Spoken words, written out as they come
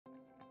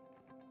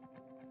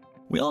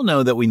We all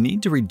know that we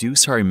need to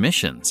reduce our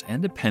emissions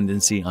and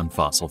dependency on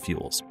fossil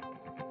fuels.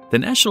 The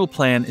national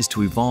plan is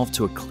to evolve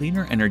to a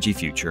cleaner energy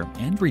future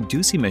and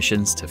reduce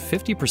emissions to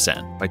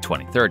 50% by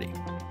 2030.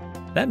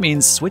 That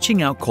means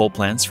switching out coal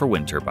plants for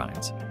wind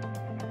turbines,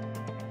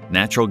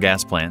 natural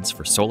gas plants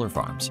for solar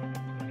farms,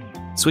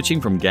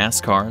 switching from gas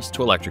cars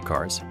to electric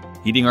cars,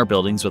 heating our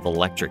buildings with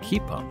electric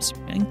heat pumps,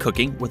 and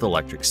cooking with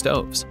electric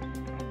stoves.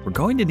 We're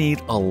going to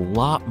need a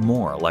lot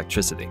more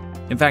electricity.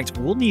 In fact,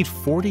 we'll need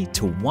 40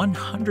 to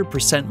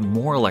 100%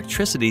 more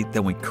electricity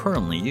than we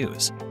currently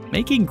use.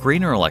 Making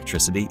greener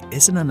electricity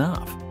isn't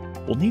enough.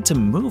 We'll need to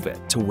move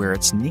it to where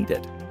it's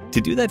needed.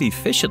 To do that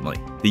efficiently,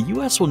 the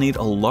US will need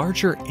a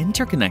larger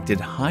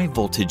interconnected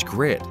high-voltage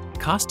grid,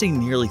 costing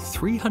nearly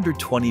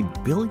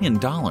 $320 billion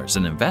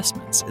in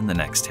investments in the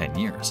next 10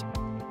 years.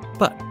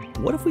 But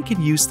what if we could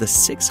use the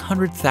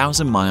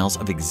 600,000 miles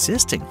of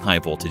existing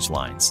high-voltage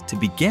lines to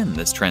begin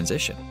this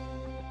transition?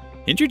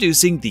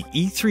 Introducing the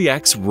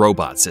E3X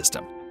Robot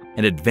System,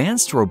 an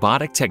advanced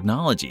robotic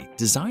technology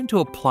designed to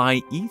apply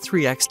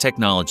E3X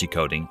technology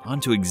coding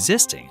onto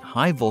existing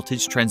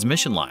high-voltage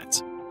transmission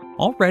lines.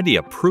 Already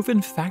a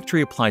proven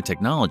factory-applied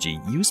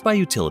technology used by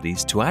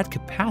utilities to add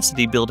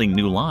capacity building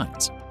new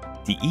lines.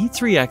 The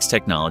E3X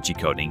technology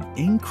coding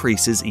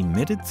increases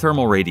emitted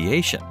thermal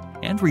radiation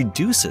and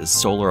reduces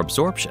solar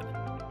absorption,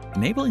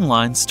 enabling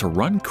lines to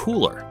run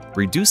cooler,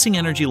 reducing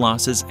energy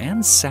losses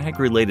and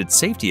sag-related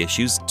safety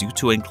issues due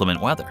to inclement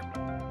weather.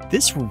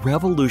 This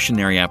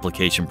revolutionary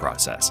application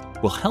process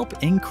will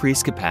help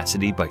increase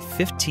capacity by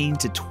 15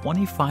 to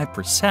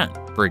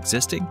 25% for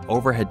existing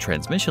overhead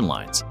transmission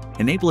lines,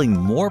 enabling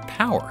more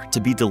power to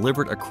be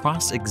delivered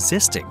across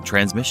existing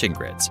transmission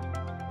grids.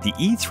 The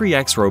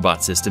E3X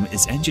Robot System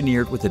is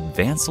engineered with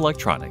advanced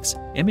electronics,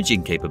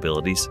 imaging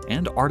capabilities,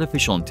 and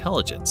artificial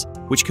intelligence,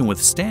 which can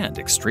withstand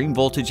extreme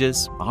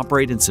voltages,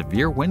 operate in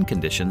severe wind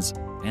conditions,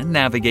 and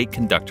navigate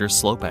conductor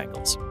slope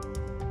angles.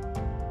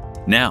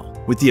 Now,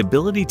 with the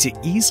ability to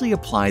easily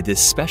apply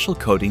this special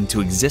coding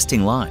to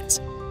existing lines,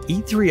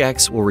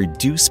 E3X will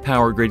reduce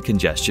power grid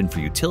congestion for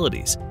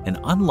utilities and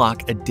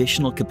unlock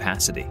additional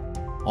capacity,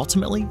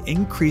 ultimately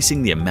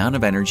increasing the amount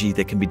of energy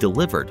that can be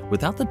delivered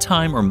without the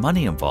time or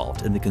money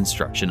involved in the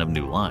construction of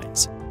new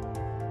lines.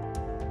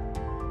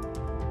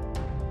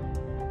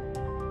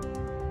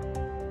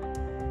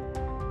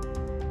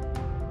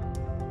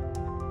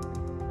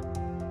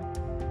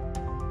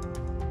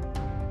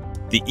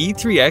 The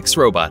E3X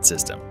Robot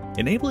System,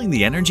 enabling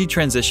the energy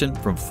transition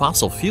from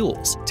fossil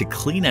fuels to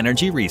clean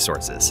energy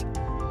resources.